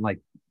just wasn't like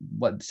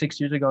what 6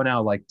 years ago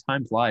now. Like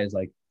time flies.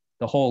 Like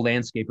the whole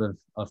landscape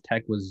of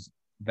tech was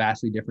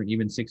vastly different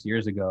even 6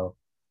 years ago.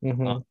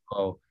 Mm-hmm.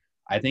 So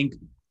I think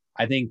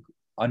I think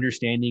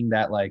understanding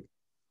that like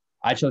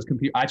I chose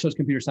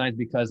computer science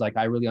because like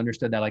I really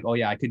understood that like oh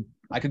yeah I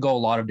could go a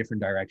lot of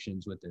different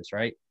directions with this,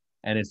 right?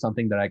 And it's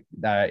something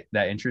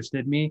that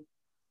interested me.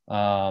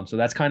 So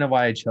that's kind of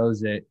why I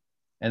chose it.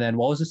 And then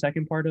what was the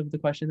second part of the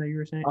question that you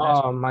were saying?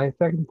 My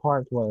second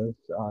part was,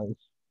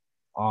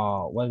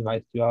 what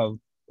advice do you have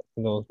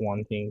for those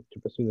wanting to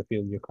pursue the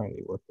field you're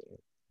currently working in?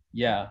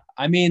 Yeah.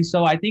 I mean,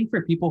 so I think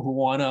for people who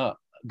want to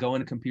go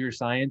into computer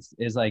science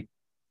is like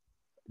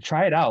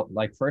try it out.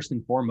 Like first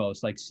and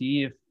foremost, like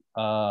see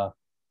how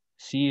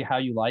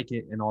you like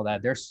it and all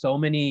that. There's so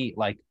many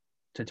like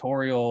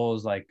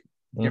tutorials, like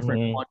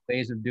different Mm-hmm. fun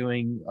ways of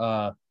doing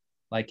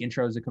like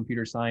intros to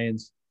computer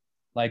science.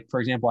 Like for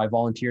example, I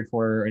volunteered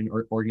for an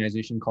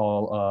organization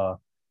called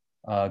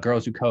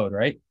Girls Who Code,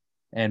 right?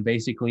 And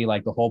basically,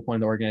 like the whole point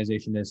of the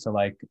organization is to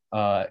like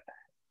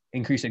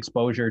increase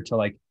exposure to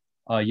like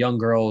young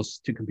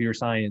girls to computer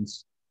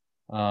science,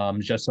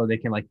 just so they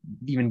can like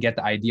even get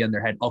the idea in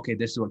their head. Okay,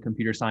 this is what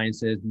computer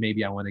science is.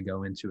 Maybe I want to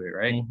go into it,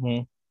 right?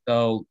 Mm-hmm.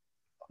 So,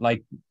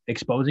 like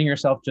exposing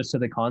yourself just to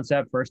the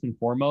concept first and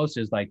foremost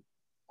is like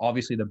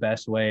obviously the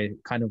best way.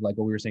 Kind of like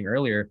what we were saying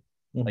earlier.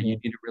 Like you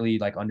Mm-hmm. need to really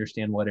like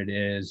understand what it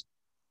is,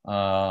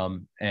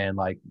 and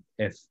like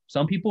if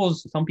some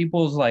people's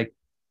like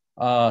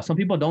some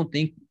people don't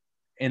think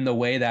in the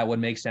way that would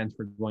make sense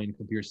for going to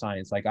computer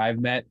science. Like I've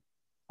met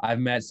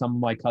some of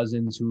my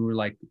cousins who were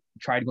like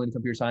tried going to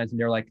computer science and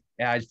they're like,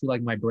 yeah, I just feel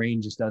like my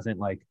brain just doesn't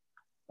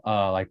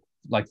uh like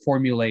like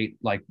formulate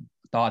like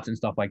thoughts and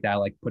stuff like that,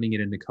 like putting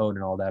it into code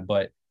and all that.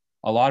 But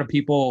a lot of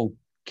people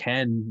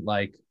can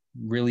like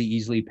really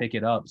easily pick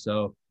it up.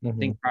 So I Mm-hmm.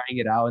 think trying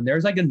it out, and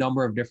there's like a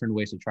number of different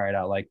ways to try it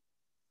out. Like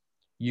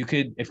you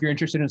could, if you're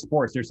interested in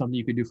sports, there's something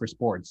you could do for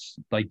sports,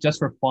 like just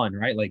for fun,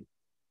 right? Like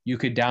you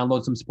could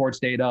download some sports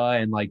data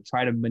and like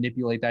try to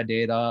manipulate that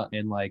data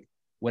and like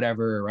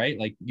whatever, right?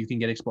 Like you can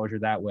get exposure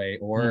that way,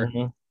 or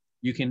Mm-hmm.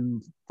 you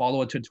can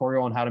follow a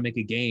tutorial on how to make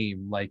a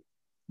game. Like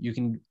you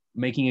can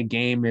making a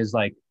game is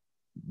like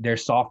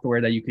there's software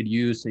that you could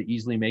use to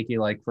easily make it.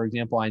 Like for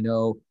example, I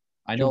know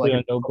like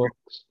Jupyter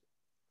notebooks.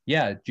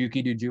 yeah,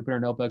 Juki do Jupyter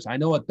notebooks. I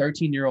know a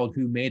 13-year-old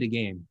who made a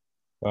game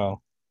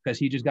Wow. because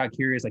he just got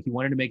curious. Like he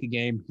wanted to make a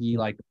game. He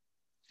like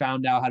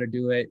found out how to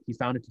do it. He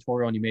found a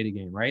tutorial and he made a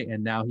game, right?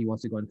 And now he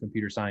wants to go into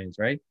computer science,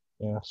 right?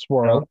 Yeah. So,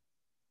 Swirl.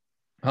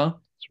 huh?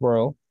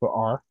 Swirl for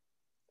R.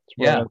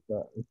 Yeah.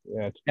 Swirl.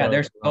 Yeah. Yeah,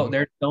 Swirl.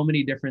 there's so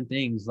many different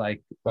things.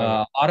 Like Sorry.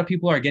 a lot of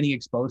people are getting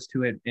exposed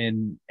to it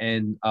in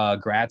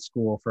grad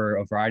school for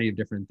a variety of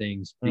different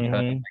things because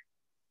Mm-hmm.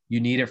 you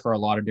need it for a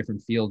lot of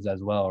different fields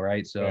as well,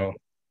 right? Yeah. So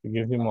It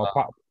gives you more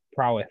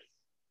prowess.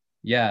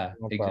 yeah,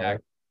 More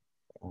exactly.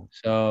 prowess.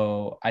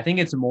 So I think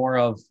it's more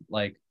of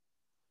like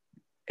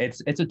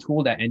it's a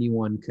tool that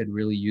anyone could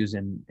really use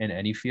in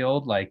any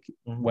field. Like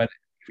Mm-hmm. whether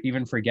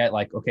even forget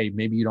like okay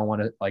maybe you don't want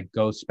to like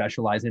go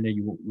specialize in it,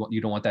 you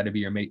don't want that to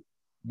be your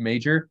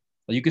major,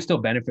 but you can still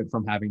benefit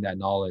from having that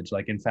knowledge.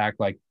 Like in fact,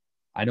 like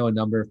I know a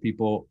number of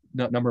people,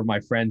 number of my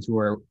friends who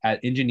are at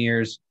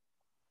engineers,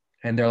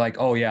 and they're like,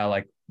 oh yeah,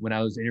 like when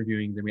I was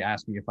interviewing, then we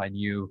asked me if I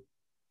knew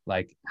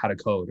like how to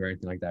code or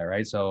anything like that,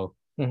 right? So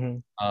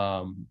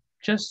Mm-hmm.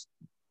 just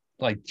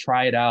like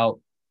try it out.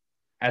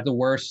 At the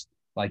worst,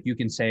 like you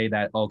can say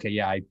that okay,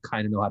 yeah, I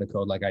kind of know how to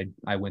code. Like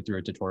I went through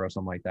a tutorial,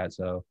 something like that.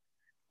 So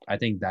I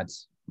think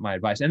that's my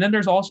advice. And then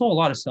there's also a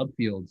lot of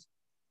subfields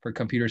for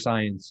computer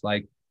science.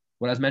 Like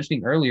what I was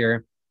mentioning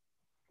earlier,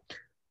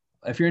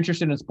 if you're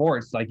interested in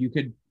sports, like you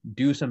could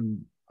do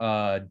some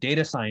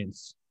data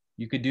science.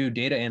 You could do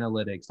data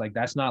analytics. Like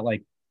that's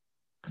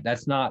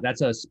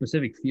a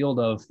specific field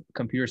of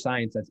computer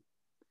science that's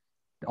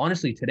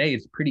honestly today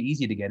it's pretty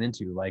easy to get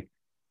into. Like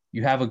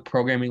you have a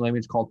programming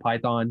language called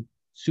Python,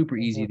 super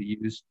easy to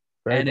use.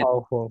 Very And it's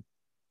powerful.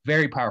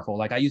 very powerful.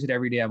 Like I use it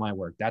every day at my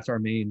work. That's our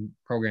main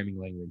programming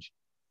language.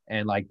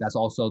 And like that's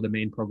also the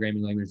main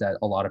programming language that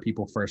a lot of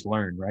people first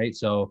learn, right?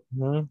 So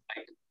Mm-hmm.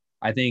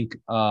 I think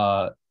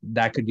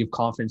that could give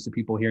confidence to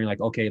people hearing like,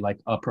 okay, like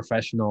a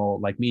professional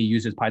like me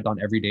uses Python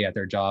every day at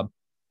their job,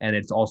 and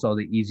it's also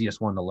the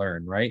easiest one to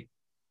learn, right?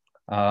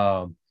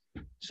 Um,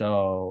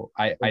 so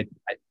I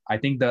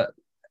think that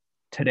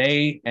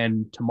today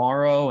and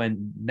tomorrow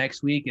and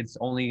next week, it's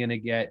only going to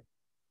get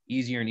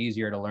easier and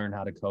easier to learn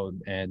how to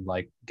code and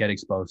like get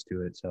exposed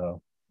to it.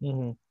 So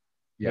Mm-hmm.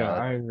 Yeah, yeah,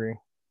 I agree.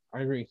 I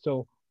agree.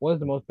 So, what is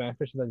the most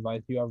beneficial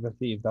advice you have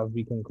received as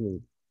we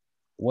conclude?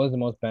 What is the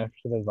most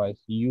beneficial advice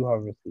you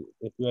have received?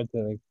 If you had to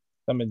like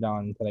sum it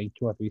down into like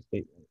two or three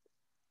statements.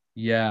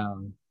 yeah.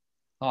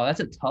 Oh, that's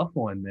a tough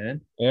one,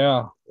 man.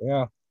 Yeah,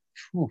 yeah.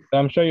 Whew.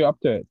 I'm sure you're up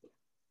to it.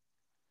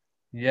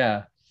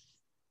 Yeah.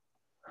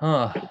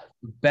 Huh.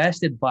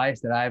 Best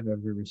advice that I've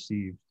ever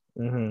received.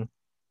 Mm-hmm.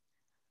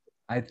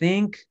 I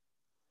think,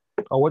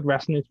 Or what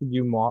resonates with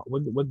you more?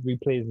 What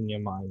replays in your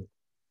mind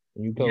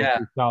when you go yeah.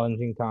 through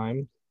challenging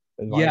times?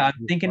 Advice Yeah, I'm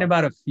you thinking got.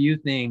 about a few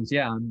things.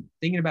 Yeah, I'm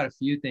thinking about a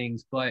few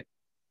things, but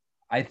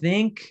I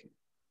think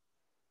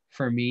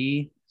for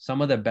me,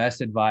 some of the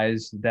best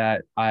advice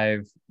that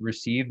I've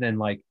received, and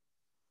like,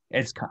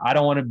 I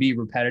don't want to be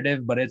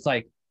repetitive, but it's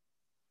like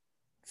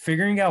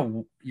figuring out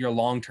your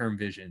long-term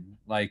vision.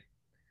 Like,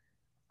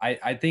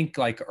 I think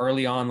like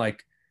early on,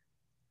 like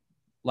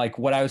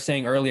what I was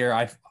saying earlier,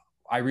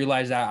 I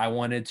realized that I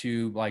wanted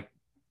to like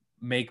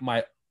make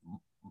my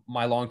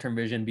long-term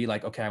vision be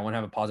like, okay, I want to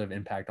have a positive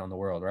impact on the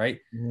world, right?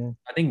 Mm-hmm.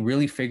 I think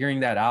really figuring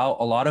that out,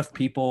 a lot of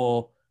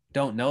people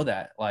don't know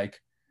that. Like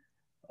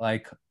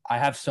I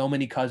have so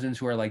many cousins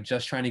who are like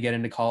just trying to get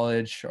into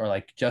college or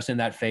like just in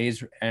that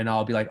phase, and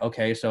I'll be like,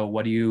 okay, so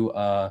what do you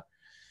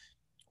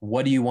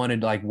want to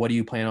like what do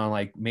you plan on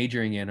like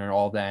majoring in or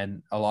all that?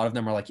 And a lot of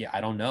them are like, yeah,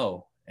 I don't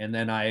know. And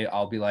then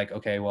I'll be like,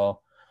 okay,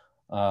 well,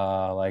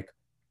 like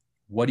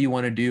what do you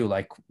want to do?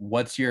 Like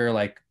what's your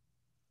like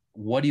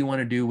what do you want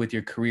to do with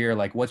your career?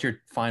 Like what's your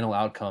final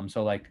outcome?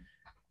 So like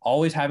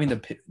always having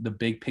the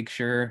big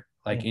picture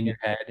like in Mm-hmm. your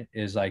head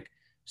is like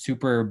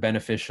super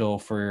beneficial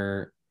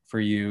for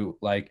you.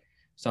 Like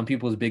some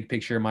people's big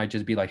picture might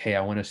just be like, hey,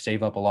 I want to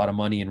save up a lot of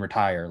money and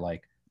retire.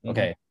 Like, Mm-hmm.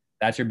 okay,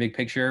 that's your big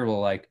picture. Well,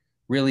 like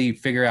really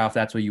figure out if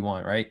that's what you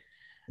want, right?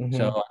 So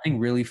Mm-hmm. I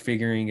think really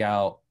figuring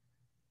out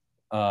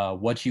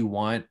what you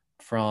want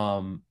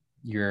from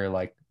your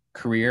like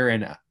career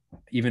and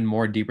even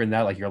more deeper than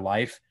that, like your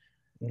life.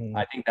 Mm-hmm.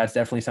 I think that's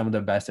definitely some of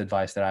the best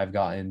advice that I've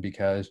gotten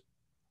because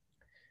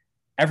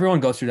everyone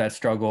goes through that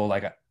struggle,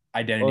 like Oh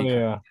identity crisis.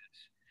 yeah,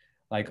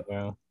 Like,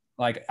 yeah.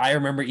 like I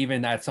remember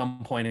even at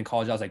some point in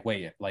college, I was like,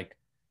 wait, like,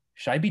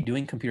 should I be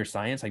doing computer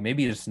science? Like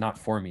maybe it's not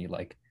for me.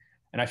 Like,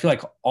 and I feel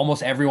like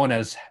almost everyone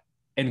has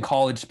in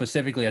college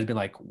specifically has been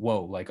like,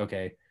 whoa, like,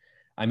 okay.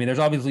 I mean, there's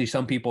obviously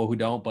some people who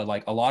don't, but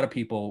like a lot of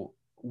people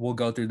will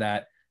go through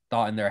that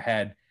thought in their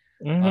head.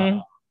 Mm-hmm.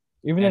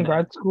 Even in And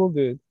grad school,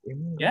 dude.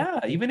 Even in grad yeah,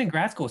 school. even in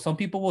grad school, some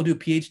people will do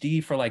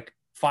PhD for like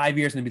 5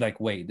 years and be like,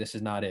 wait, this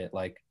is not it.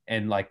 Like,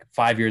 and like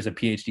 5 years of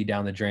PhD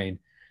down the drain.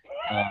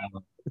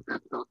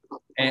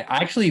 And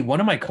actually, one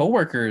of my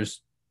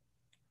coworkers,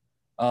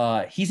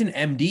 he's an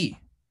MD.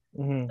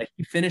 Mm-hmm. Like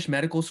he finished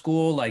medical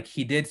school, like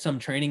he did some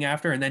training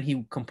after, and then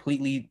he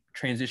completely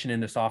transitioned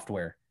into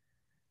software.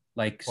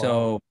 Like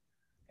so,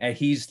 and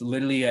he's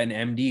literally an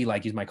MD.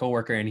 Like he's my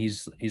coworker, and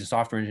he's a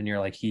software engineer.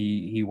 Like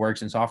he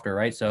works in software,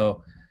 right?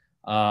 So,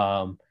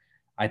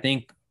 I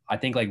think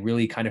like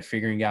really kind of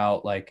figuring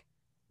out like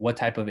what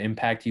type of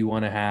impact you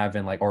want to have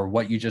and like or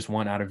what you just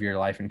want out of your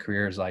life and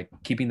career is like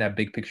keeping that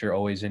big picture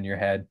always in your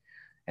head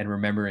and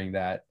remembering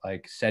that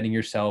like setting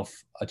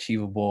yourself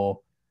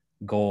achievable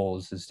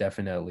goals is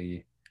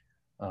definitely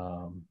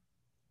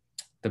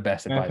the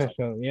best advice.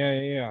 Beneficial.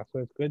 Yeah. So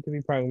it's good to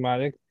be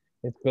pragmatic.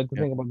 It's good to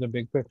Yeah. think about the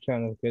big picture,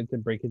 and it's good to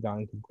break it down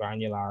into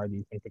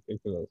granularities and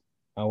particulars.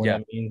 And Yeah.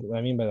 what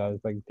I mean by that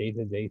is like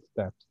day-to-day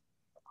steps.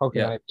 How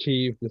can Yeah, I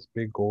achieve this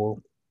big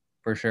goal?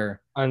 for sure.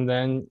 And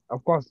then,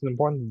 of course, it's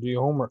important to do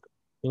your homework.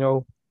 You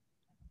know,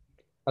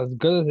 as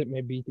good as it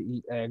may be to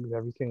eat eggs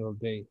every single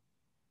day,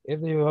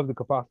 if you have the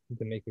capacity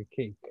to make a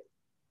cake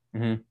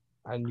Hmm.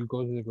 and you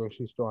go to the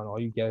grocery store and all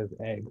you get is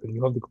eggs and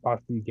you have the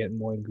capacity to get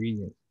more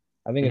ingredients,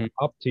 I think Hmm. it's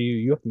up to you.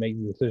 You have to make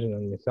the decision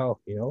on yourself,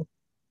 you know?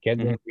 Get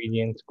the Hmm.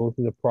 ingredients, go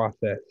through the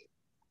process,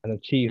 and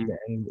achieve the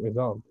end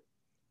result.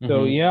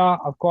 So, Hmm. yeah,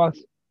 of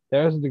course,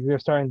 there's a degree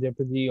of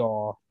serendipity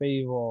or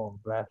favor or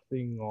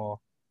blessing or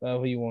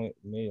whatever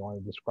may want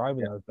to describe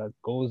it Yeah, as that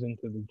goes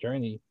into the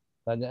journey.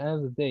 But at the end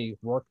of the day,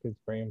 work is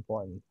very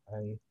important.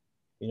 And,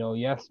 you know,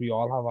 yes, we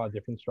all have our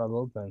different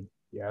struggles, and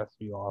yes,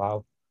 we all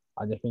have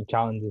our different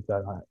challenges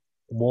that are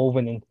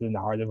woven into the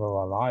narrative of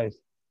our lives.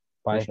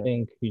 But for I sure.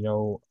 think, you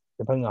know,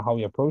 depending on how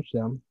we approach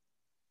them,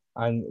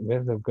 and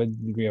with a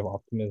good degree of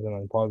optimism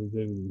and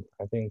positivity,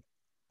 I think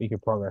we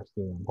could progress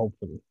through them,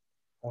 hopefully.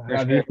 For sure.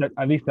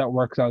 At least that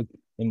works out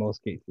in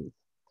most cases.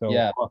 So,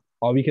 Yeah.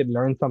 or we could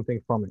learn something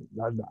from it.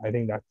 I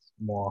think that's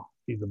more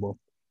feasible.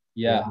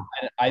 Yeah. Yeah.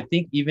 And I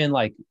think even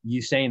like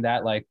you saying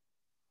that, like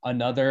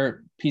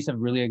another piece of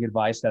really good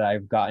advice that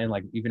I've gotten,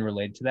 like even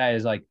related to that,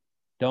 is like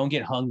don't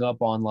get hung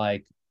up on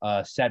like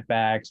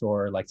setbacks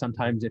or like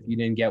sometimes if you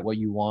didn't get what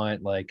you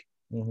want, like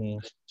Mm-hmm.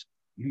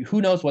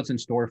 who knows what's in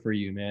store for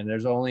you, man.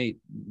 There's only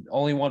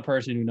one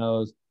person who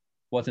knows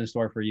what's in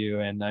store for you.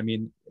 And I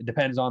mean, it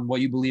depends on what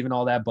you believe in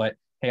all that. But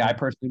hey, I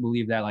personally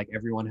believe that like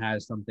everyone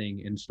has something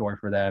in store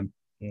for them.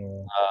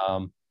 Yeah.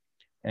 Um,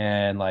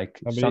 and like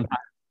I believe. sometimes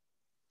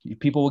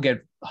people will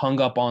get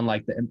hung up on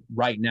like the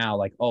right now,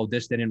 like, oh,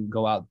 this didn't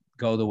go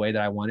the way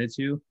that I wanted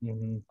to.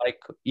 Mm-hmm. Like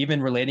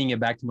even relating it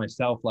back to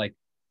myself, like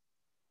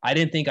I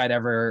didn't think I'd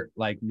ever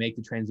like make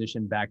the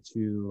transition back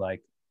to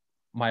like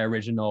my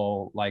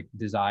original like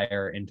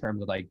desire in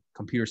terms of like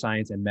computer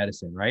science and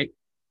medicine, right?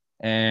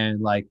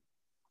 And like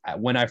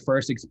when I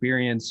first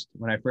experienced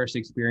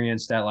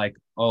that, like,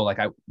 oh, like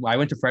I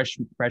went to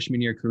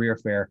freshman year career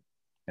fair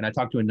and I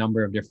talked to a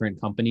number of different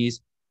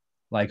companies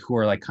like who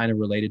are like kind of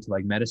related to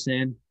like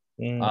medicine.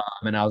 Mm.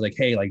 And I was like,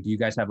 hey, like, do you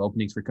guys have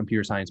openings for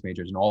computer science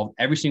majors? And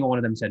every single one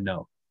of them said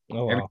no.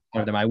 Oh Every wow.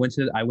 one of them. I went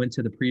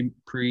to the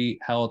pre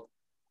health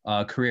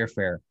career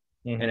fair,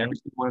 and Mm-hmm. every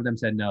single one of them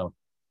said no.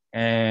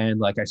 And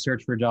like I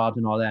searched for jobs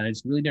and all that, and I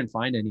just really didn't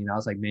find any. And I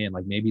was like, man,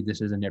 like maybe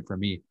this isn't it for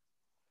me.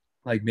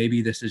 Like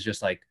maybe this is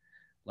just like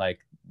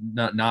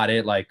not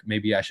it. Like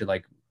maybe I should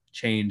like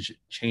change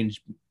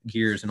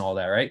gears and all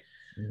that, right?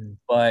 Mm-hmm.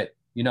 But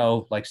you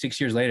know, like 6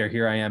 years later,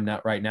 here I am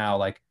not right now.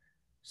 Like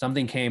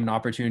something came, an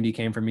opportunity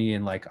came for me,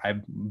 and like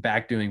I'm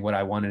back doing what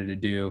I wanted to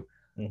do.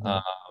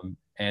 Mm-hmm.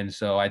 And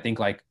so I think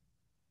like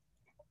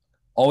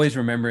always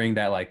remembering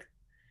that like,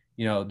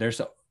 you know,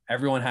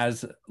 everyone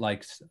has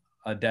like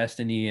a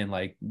destiny and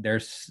like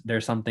there's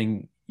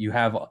something you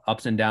have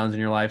ups and downs in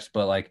your lives,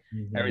 but like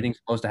Mm-hmm. everything's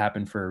supposed to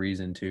happen for a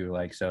reason too.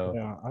 Like, so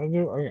Yeah, I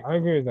do. I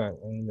agree with that,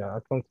 and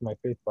that comes to my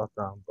faith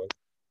background. But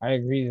I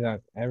agree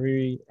that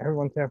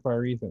everyone's here for a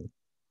reason.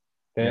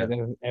 yeah.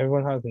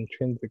 Everyone has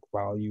intrinsic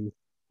value,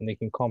 and they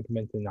can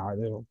complement the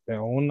narrative of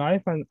their own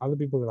life and other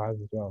people's lives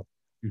as well.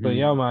 So Mhm.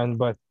 yeah, man.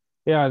 But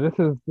yeah, this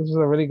is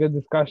a really good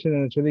discussion,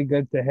 and it's really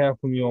good to hear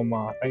from you,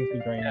 Omar. Thanks for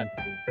joining Yeah, me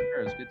today.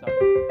 sure. It was good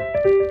talking.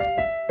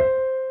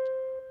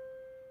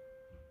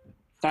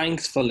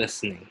 Thanks for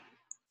listening.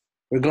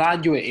 We're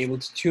glad you were able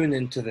to tune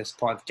into this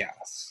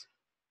podcast.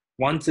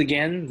 Once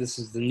again, this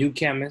is the New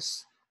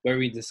Chemist, where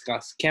we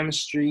discuss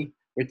chemistry,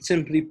 which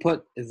simply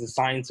put is the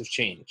science of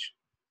change,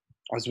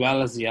 as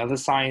well as the other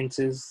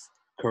sciences,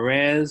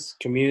 careers,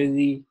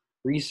 community,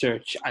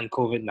 research, and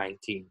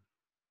COVID-19.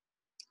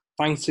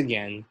 Thanks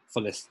again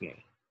for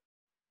listening.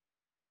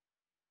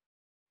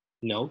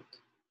 Note,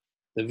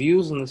 the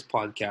views on this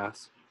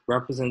podcast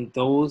represent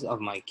those of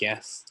my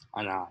guests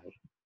and I.